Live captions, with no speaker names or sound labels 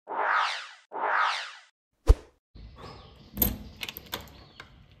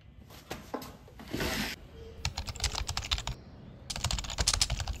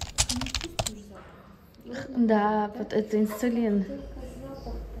Да, вот это инсулин.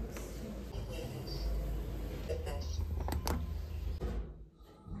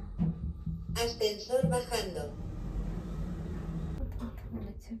 Ascensor bajando.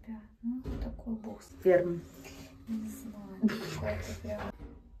 Для тебя. Ну, такой бокс. Ферм. Не знаю, какой-то прям.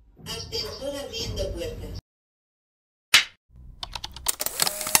 Ascensor abriendo puertas.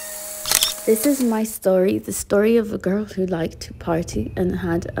 This is my story, the story of a girl who liked to party and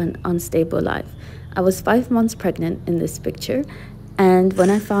had an unstable life. I was 5 months pregnant in this picture, and when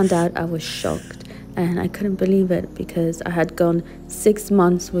I found out, I was shocked and I couldn't believe it because I had gone 6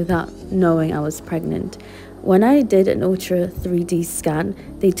 months without knowing I was pregnant. When I did an ultra 3D scan,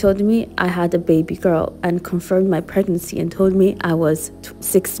 they told me I had a baby girl and confirmed my pregnancy and told me I was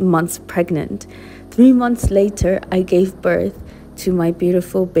 6 months pregnant. 3 months later, I gave birth to my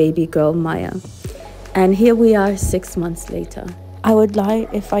beautiful baby girl Maya. And here we are 6 months later. I would lie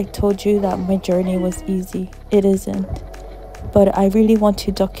if I told you that my journey was easy. It isn't. But I really want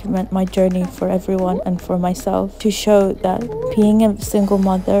to document my journey for everyone and for myself to show that being a single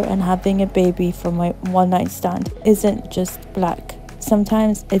mother and having a baby from my one-night stand isn't just black.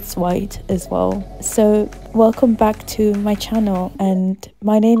 Sometimes it's white as well. So welcome back to my channel, and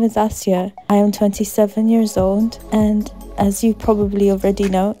my name is Asya. I am 27 years old, and as you probably already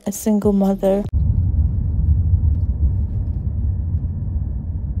know, a single mother.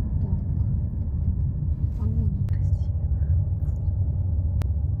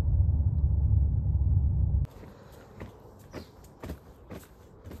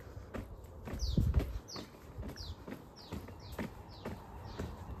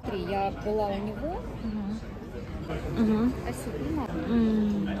 Я была у него. Спасибо.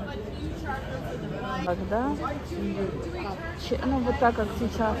 Тогда, ну вот так как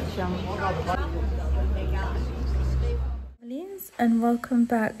сейчас, чем. And welcome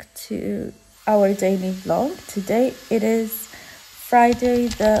back to our daily vlog. Today it is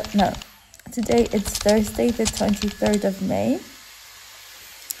today it's Thursday the 23rd of May,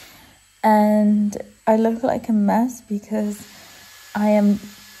 and I look like a mess because I am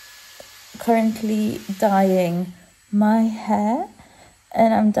currently dyeing my hair,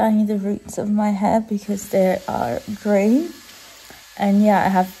 and I'm dyeing the roots of my hair because they are grey, and yeah, I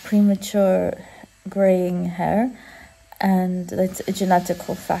have premature greying hair, and that's a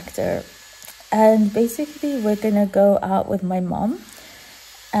genetical factor. And basically we're gonna go out with my mom,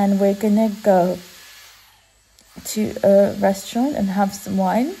 and we're gonna go to a restaurant and have some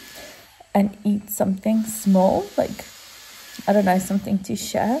wine and eat something small, like, I don't know, something to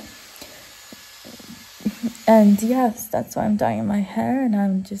share. And yes, that's why I'm dyeing my hair, and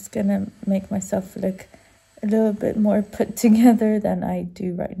I'm just gonna make myself look a little bit more put together than I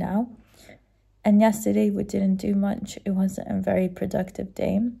do right now. And yesterday we didn't do much. It wasn't a very productive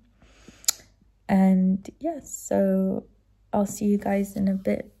day. And yes, so I'll see you guys in a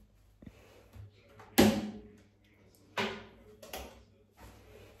bit.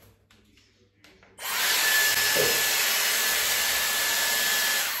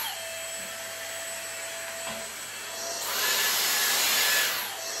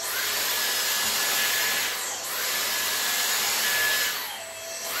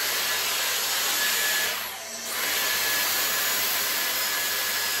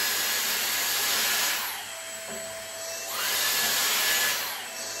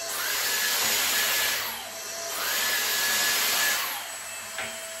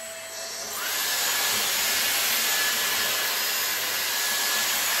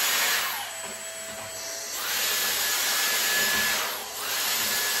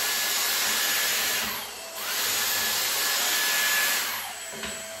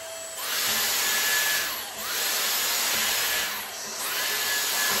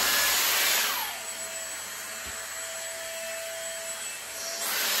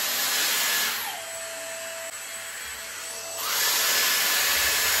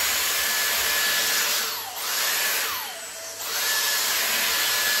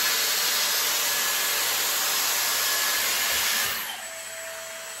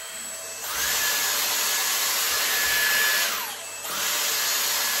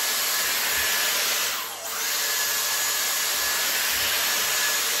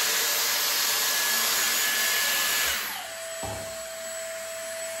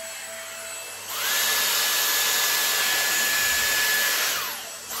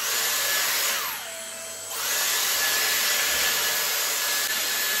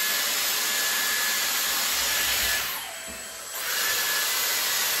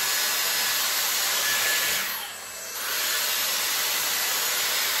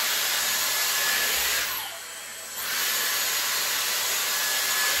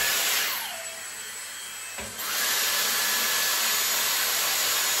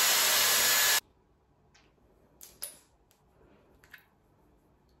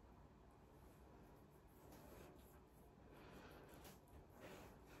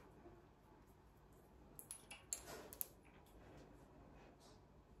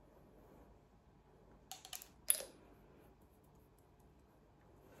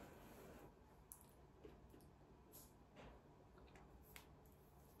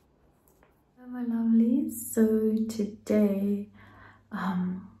 my lovelies. So today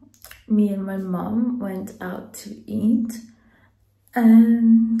me and my mom went out to eat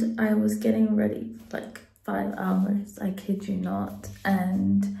and I was getting ready for like 5 hours, I kid you not.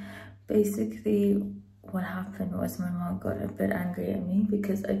 And basically what happened was my mom got a bit angry at me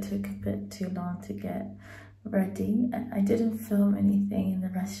because I took a bit too long to get ready, and I didn't film anything in the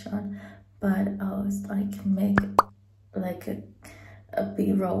restaurant, but I was like make like a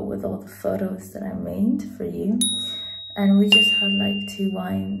b-roll with all the photos that I made for you. And we just had like 2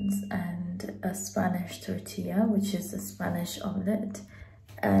 wines and a Spanish tortilla, which is a Spanish omelette,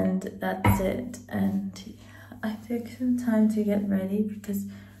 and that's it. And I took some time to get ready because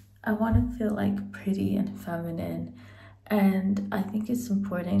I want to feel like pretty and feminine, and I think it's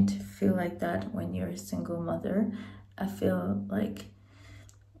important to feel like that when you're a single mother. I feel like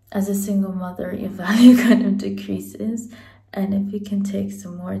as a single mother your value kind of decreases, and if you can take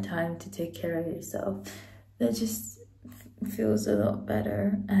some more time to take care of yourself, that just feels a lot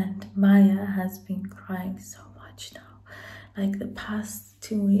better. And Maya has been crying so much now. Like the past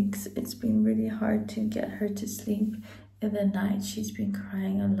 2 weeks, it's been really hard to get her to sleep in the night. She's been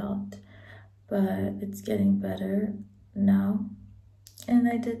crying a lot, but it's getting better now. And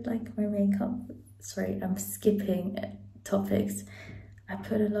I did like my makeup. Sorry, I'm skipping topics. I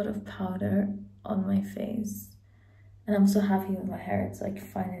put a lot of powder on my face, and I'm so happy with my hair. It's like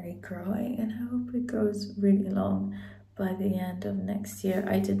finally growing, and I hope it grows really long by the end of next year.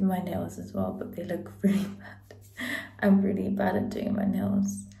 I did my nails as well, but they look really bad. I'm really bad at doing my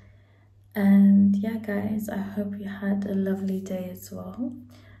nails. And yeah guys, I hope you had a lovely day as well,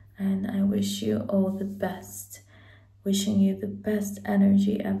 and I wish you all the best. Wishing you the best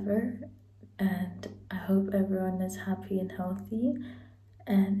energy ever, and I hope everyone is happy and healthy.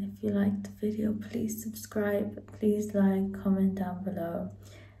 And if you liked the video, please subscribe, please like, comment down below,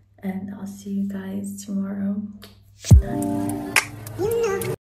 and I'll see you guys tomorrow. Good night.